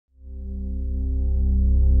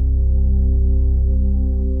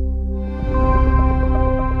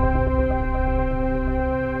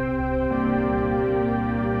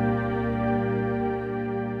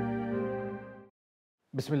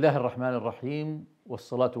بسم الله الرحمن الرحيم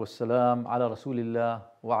والصلاة والسلام على رسول الله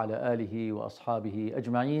وعلى آله وأصحابه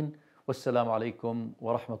أجمعين والسلام عليكم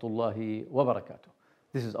ورحمة الله وبركاته.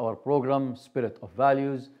 This is our program Spirit of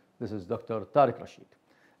Values. This is Dr. Tariq Rashid.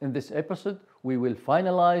 In this episode, we will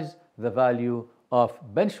finalize the value of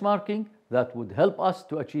benchmarking that would help us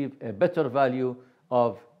to achieve a better value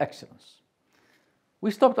of excellence.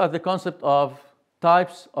 We stopped at the concept of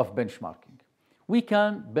types of benchmarking. We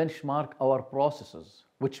can benchmark our processes,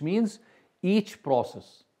 which means each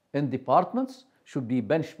process in departments should be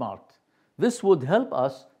benchmarked. This would help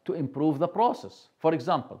us to improve the process. For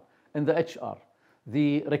example, in the HR,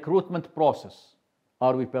 the recruitment process,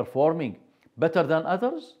 are we performing better than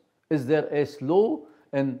others? Is there a slow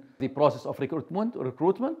in the process of recruitment?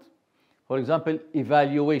 For example,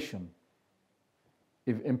 evaluation,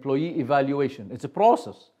 employee evaluation. It's a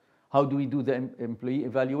process. How do we do the employee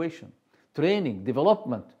evaluation? Training,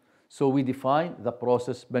 development. So we define the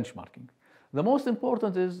process benchmarking. The most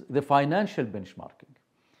important is the financial benchmarking.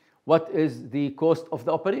 What is the cost of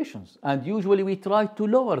the operations? And usually we try to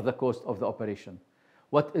lower the cost of the operation.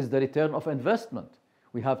 What is the return of investment?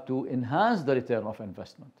 We have to enhance the return of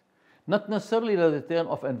investment. Not necessarily the return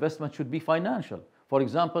of investment should be financial. For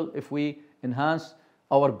example, if we enhance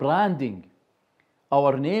our branding,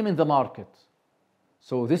 our name in the market.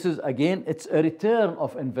 So this is, again, it's a return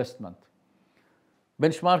of investment.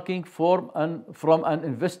 Benchmarking from an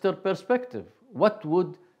investor perspective. What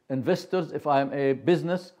would investors, if I am a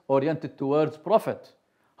business oriented towards profit,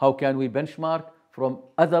 how can we benchmark from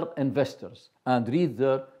other investors and read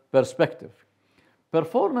their perspective?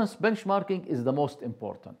 Performance benchmarking is the most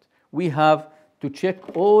important. We have to check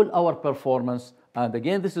all our performance, and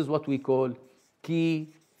again, this is what we call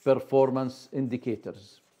key performance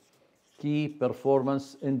indicators. Key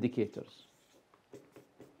performance indicators.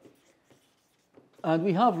 And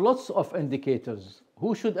we have lots of indicators.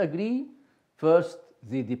 Who should agree? First,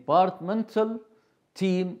 the departmental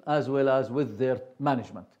team as well as with their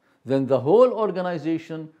management. Then the whole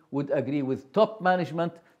organization would agree with top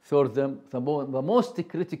management for the most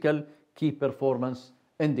critical key performance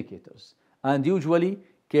indicators. And usually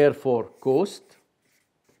care for cost,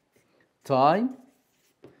 time,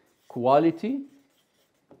 quality,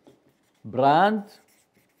 brand,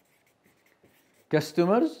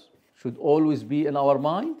 customers, should always be in our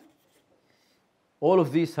mind. All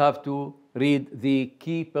of these have to read the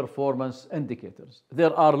key performance indicators.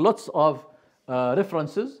 There are lots of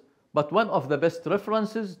references, but one of the best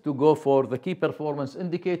references to go for the key performance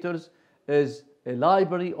indicators is a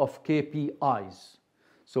library of KPIs.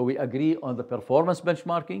 So we agree on the performance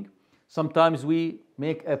benchmarking. Sometimes we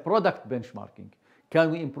make a product benchmarking. Can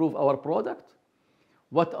we improve our product?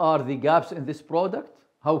 What are the gaps in this product?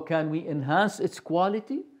 How can we enhance its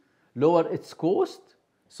quality? Lower its cost.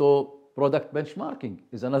 So product benchmarking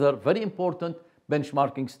is another very important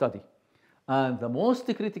benchmarking study. And the most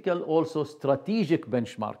critical also strategic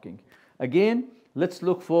benchmarking. Again, let's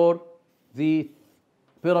look for the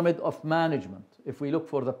pyramid of management. If we look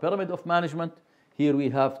for the pyramid of management, here we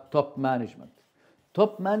have top management.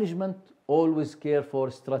 Top management always care for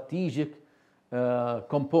strategic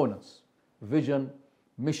components, vision,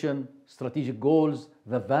 mission, strategic goals,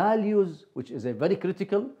 the values, which is a very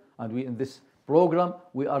critical. And in this program,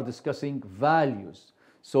 we are discussing values.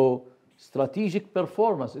 So strategic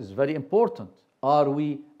performance is very important. Are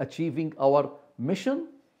we achieving our mission?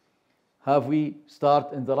 Have we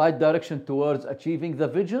started in the right direction towards achieving the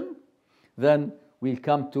vision? Then we'll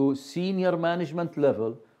come to senior management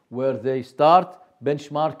level where they start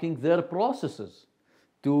benchmarking their processes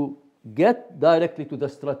to get directly to the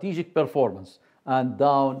strategic performance. And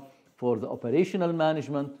down for the operational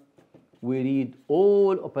management, we read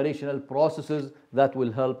all operational processes that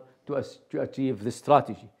will help to achieve the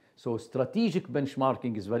strategy. So strategic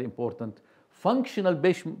benchmarking is very important. Functional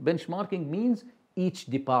benchmarking means each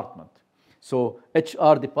department. So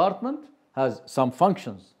HR department has some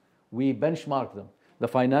functions. We benchmark them. The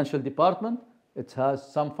financial department, it has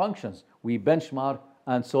some functions. We benchmark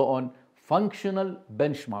and so on. Functional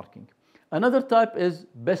benchmarking. Another type is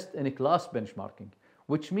best-in-class benchmarking,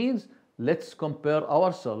 which means let's compare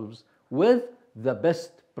ourselves with the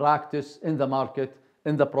best practice in the market,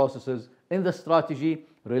 in the processes, in the strategy,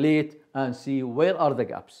 relate and see where are the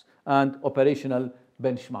gaps, and operational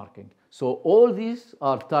benchmarking. So all these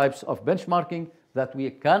are types of benchmarking that we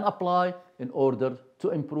can apply in order to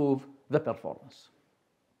improve the performance.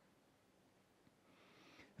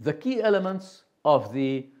 The key elements of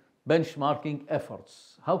the benchmarking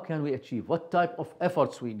efforts. How can we achieve? What type of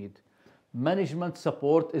efforts we need? Management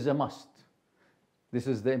support is a must. This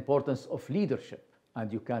is the importance of leadership.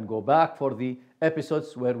 And you can go back for the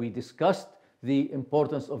episodes where we discussed the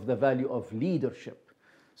importance of the value of leadership.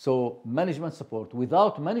 So management support.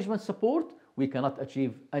 Without management support, we cannot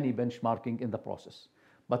achieve any benchmarking in the process.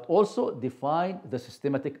 But also define the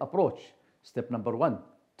systematic approach. Step number 1,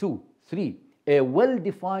 2, 3. A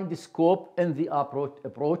well-defined scope in the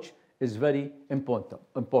approach is very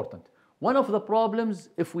important. One of the problems,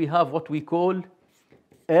 if we have what we call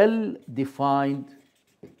L-defined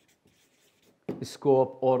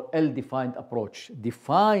scope or L-defined approach.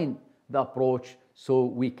 Define the approach so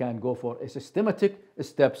we can go for a systematic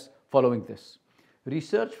steps following this.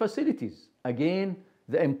 Research facilities. Again,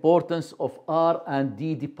 the importance of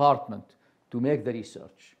R&D department to make the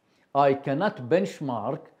research. I cannot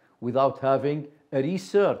benchmark without having a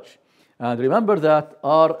research. And remember that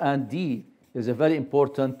R&D is a very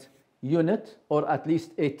important unit, or at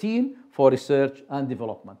least a team for research and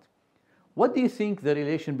development. What do you think the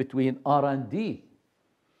relation between R&D?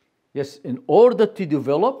 Yes, in order to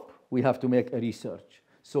develop, we have to make a research.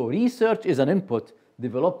 So research is an input,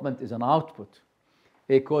 development is an output.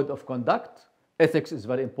 A code of conduct, ethics is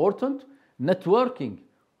very important. Networking,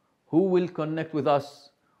 who will connect with us,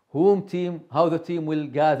 how the team will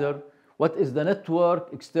gather, what is the network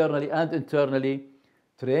externally and internally.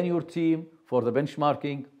 Train your team for the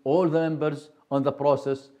benchmarking, all the members on the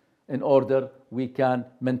process in order we can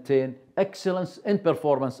maintain excellence in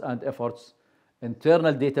performance and efforts.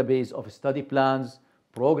 Internal database of study plans,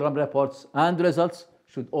 program reports, and results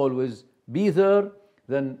should always be there.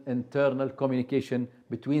 Then internal communication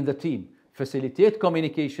between the team. Facilitate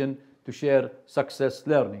communication to share success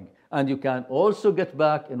learning. And you can also get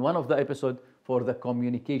back in one of the episodes for the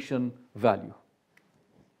communication value.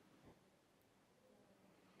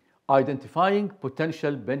 Identifying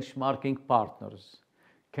potential benchmarking partners.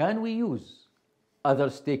 Can we use other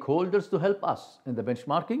stakeholders to help us in the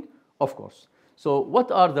benchmarking? Of course. So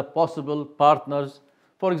what are the possible partners?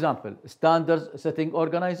 For example, standards setting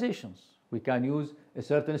organizations. We can use a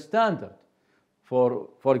certain standard.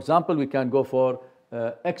 For example, we can go for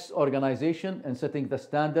X organization and setting the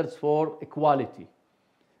standards for equality,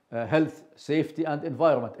 health, safety, and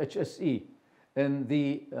environment, HSE, and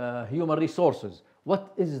the human resources.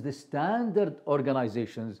 What is the standard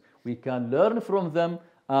organizations? We can learn from them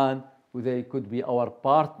and they could be our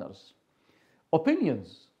partners.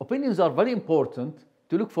 Opinions. Opinions are very important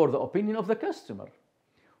to look for the opinion of the customer.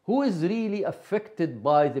 Who is really affected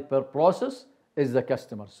by the process is the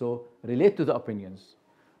customer. So relate to the opinions.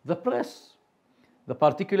 The press, the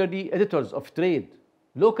particularly editors of trade,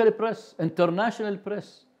 local press, international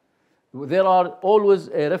press. There are always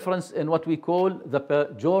a reference in what we call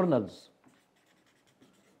the journals,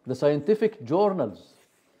 the scientific journals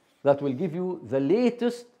that will give you the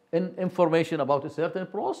latest information about a certain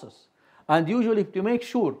process. And usually to make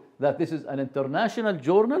sure that this is an international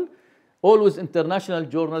journal, always international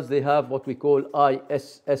journals, they have what we call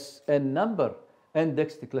ISSN number,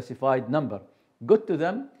 indexed classified number. Good to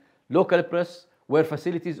them. Local press, where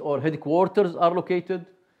facilities or headquarters are located,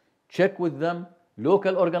 check with them.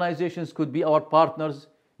 Local organizations could be our partners.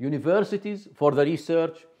 Universities for the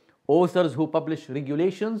research. Authors who publish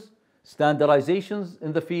regulations, standardizations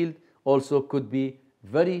in the field also could be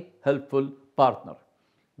very helpful partner.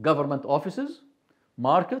 Government offices,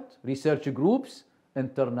 market, research groups,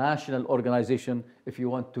 international organization. If you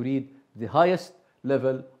want to read the highest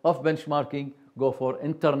level of benchmarking, go for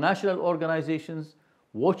international organizations,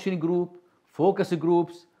 watching group, focus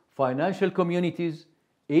groups, financial communities,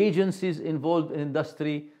 agencies involved in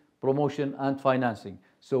industry, promotion, and financing.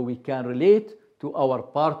 So we can relate to our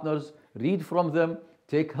partners, read from them,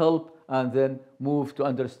 take help, and then move to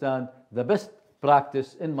understand the best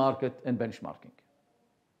practice in market and benchmarking.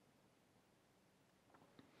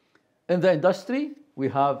 In the industry, we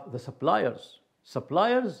have the suppliers.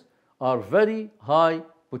 Suppliers are very high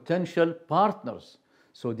potential partners.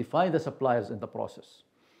 So define the suppliers in the process.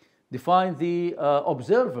 Define the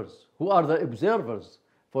observers. Who are the observers?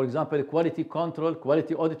 For example, quality control,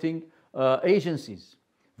 quality auditing agencies,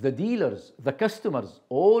 the dealers, the customers.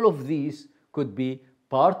 All of these could be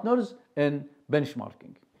partners in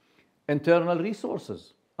benchmarking. Internal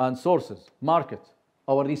resources and sources, market,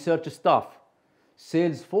 our research staff,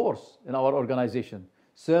 sales force in our organization,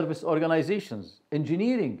 service organizations,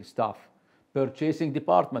 engineering staff, purchasing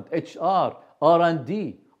department, HR,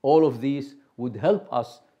 R&D. All of these would help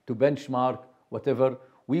us to benchmark whatever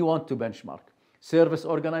we want to benchmark. Service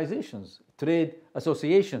organizations, trade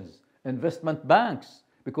associations, investment banks,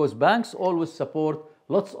 because banks always support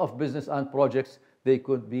lots of business and projects. They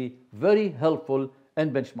could be very helpful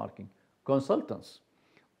in benchmarking. Consultants,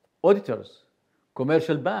 auditors,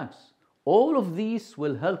 commercial banks, all of these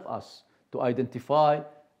will help us to identify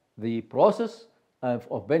the process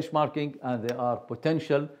of benchmarking, and they are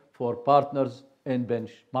potential for partners in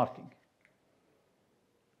benchmarking.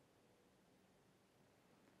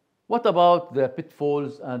 What about the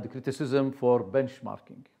pitfalls and criticism for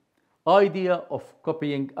benchmarking? Idea of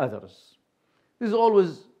copying others. This is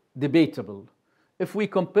always debatable. If we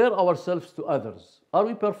compare ourselves to others, are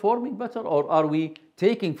we performing better or are we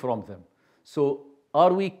taking from them? So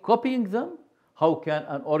are we copying them? How can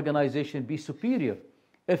an organization be superior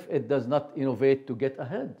if it does not innovate to get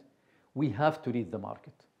ahead? We have to read the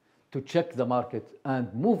market, to check the market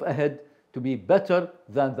and move ahead to be better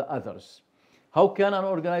than the others. How can an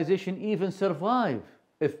organization even survive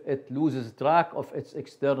if it loses track of its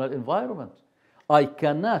external environment? I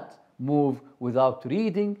cannot move without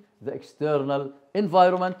reading the external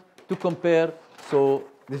environment to compare. So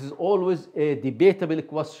this is always a debatable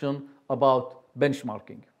question about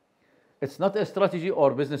benchmarking. It's not a strategy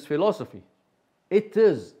or business philosophy. It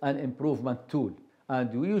is an improvement tool.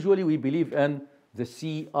 And usually we believe in the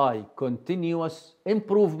CI, continuous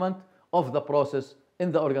improvement of the process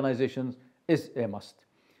in the organizations is a must.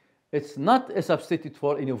 It's not a substitute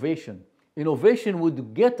for innovation. Innovation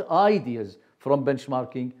would get ideas from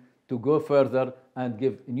benchmarking to go further and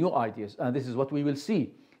give new ideas. And this is what we will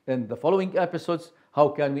see in the following episodes. How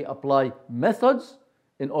can we apply methods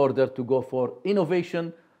in order to go for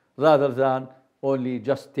innovation rather than only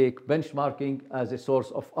just take benchmarking as a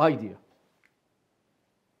source of idea?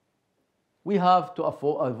 We have to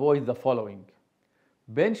avoid the following.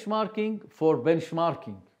 Benchmarking for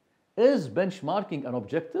benchmarking. Is benchmarking an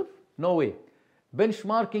objective? No way.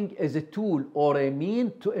 Benchmarking is a tool or a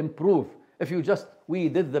mean to improve. If we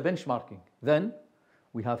did the benchmarking, then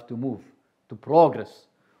we have to move to progress,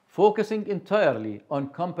 focusing entirely on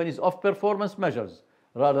companies of performance measures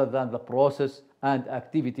rather than the process and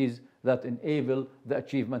activities that enable the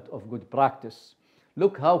achievement of good practice.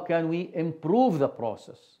 Look, how can we improve the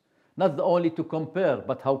process? Not only to compare,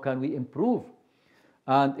 but how can we improve?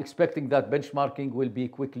 And expecting that benchmarking will be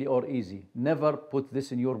quickly or easy. Never put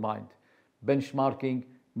this in your mind. Benchmarking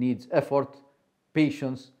needs effort,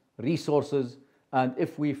 patience, resources, and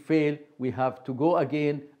if we fail, we have to go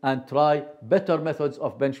again and try better methods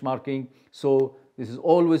of benchmarking. So this is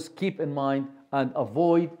always keep in mind and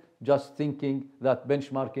avoid just thinking that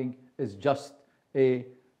benchmarking is just an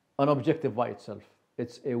objective by itself.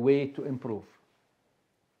 It's a way to improve.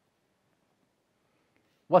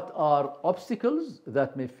 What are obstacles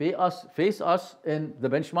that may face us in the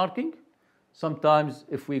benchmarking? Sometimes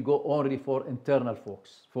if we go only for internal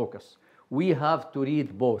focus, we have to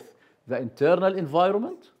read both the internal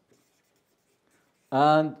environment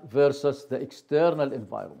and versus the external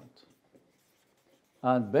environment.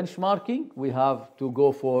 And benchmarking, we have to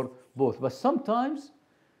go for both. But sometimes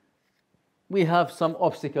we have some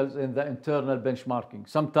obstacles in the internal benchmarking.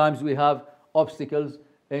 Sometimes we have obstacles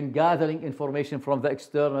in gathering information from the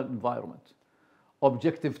external environment.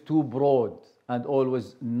 Objective too broad, and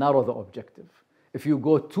always narrow the objective. If you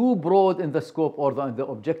go too broad in the scope or the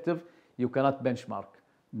objective, you cannot benchmark.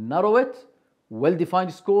 Narrow it,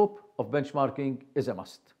 well-defined scope of benchmarking is a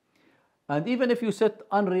must. And even if you set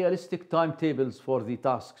unrealistic timetables for the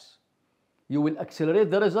tasks, you will accelerate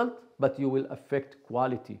the result, but you will affect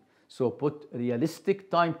quality. So put realistic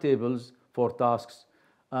timetables for tasks.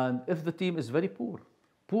 And if the team is very poor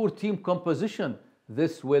team composition,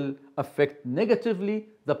 this will affect negatively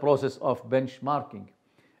the process of benchmarking.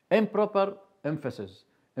 Improper emphasis.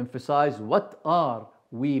 Emphasize what are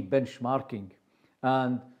we benchmarking.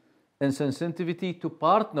 And insensitivity to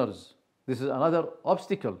partners. This is another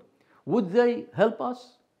obstacle. Would they help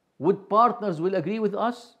us? Would partners will agree with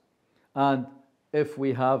us? And if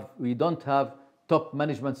we don't have top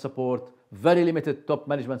management support, very limited top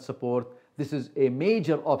management support, this is a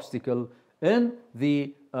major obstacle in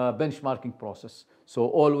the benchmarking process. So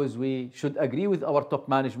always we should agree with our top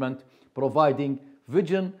management, providing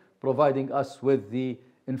vision, providing us with the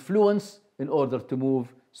influence in order to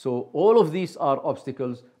move. So all of these are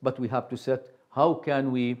obstacles, but we have to set how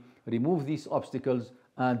can we remove these obstacles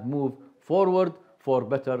and move forward for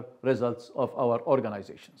better results of our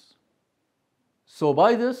organizations. So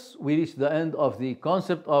by this, we reach the end of the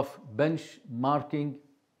concept of benchmarking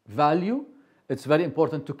value. It's very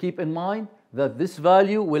important to keep in mind that this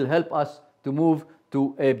value will help us to move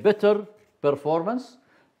to a better performance,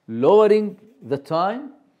 lowering the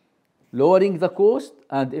time, lowering the cost,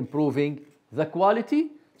 and improving the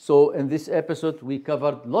quality. So in this episode, we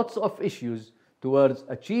covered lots of issues towards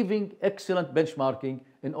achieving excellent benchmarking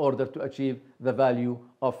in order to achieve the value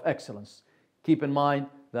of excellence. Keep in mind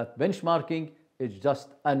that benchmarking is just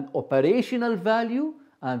an operational value,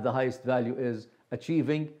 and the highest value is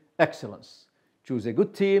achieving excellence. Choose a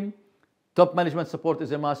good team, Top management support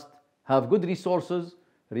is a must. Have good resources,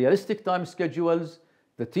 realistic time schedules,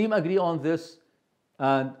 the team agree on this,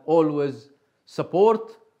 and always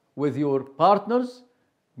support with your partners.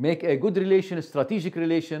 Make a good relation, a strategic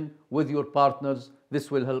relation with your partners. This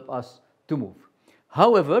will help us to move.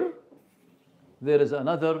 However, there is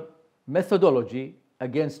another methodology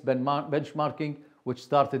against benchmarking which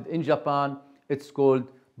started in Japan. It's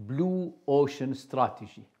called Blue Ocean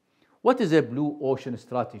Strategy. What is a Blue Ocean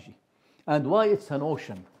Strategy and why it's an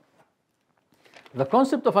ocean? The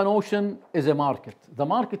concept of an ocean is a market. The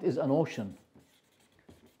market is an ocean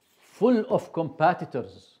full of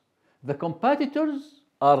competitors. The competitors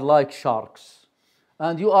are like sharks,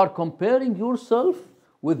 and you are comparing yourself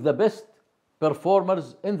with the best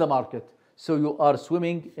performers in the market. So you are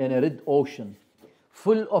swimming in a red ocean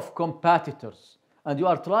full of competitors, and you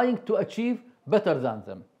are trying to achieve better than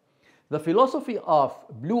them. The philosophy of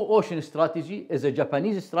Blue Ocean Strategy is a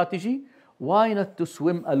Japanese strategy. Why not to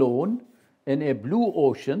swim alone in a blue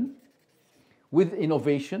ocean with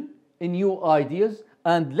innovation, in new ideas,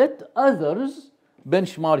 and let others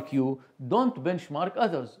benchmark you. Don't benchmark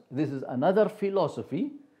others. This is another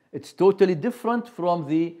philosophy. It's totally different from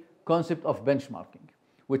the concept of benchmarking,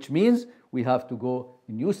 which means we have to go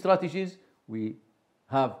in new strategies. We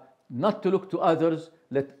have not to look to others,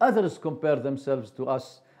 let others compare themselves to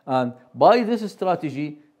us. And by this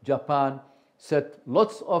strategy, Japan set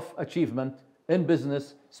lots of achievement in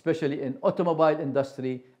business, especially in automobile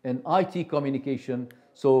industry, in IT communication.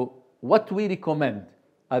 So what we recommend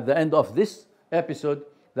at the end of this episode,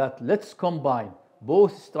 that let's combine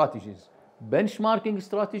both strategies, benchmarking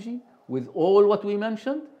strategy with all what we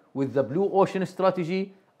mentioned, with the Blue Ocean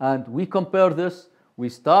Strategy, and we compare this. We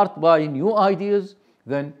start by new ideas,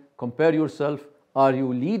 then compare yourself. Are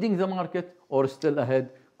you leading the market or still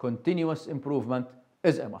ahead? Continuous improvement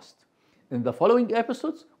is a must. In the following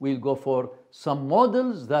episodes, we'll go for some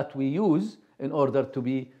models that we use in order to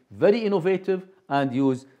be very innovative and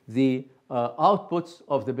use the outputs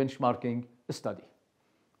of the benchmarking study.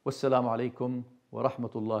 Wassalamu alaikum wa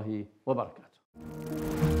rahmatullahi wa barakatuh.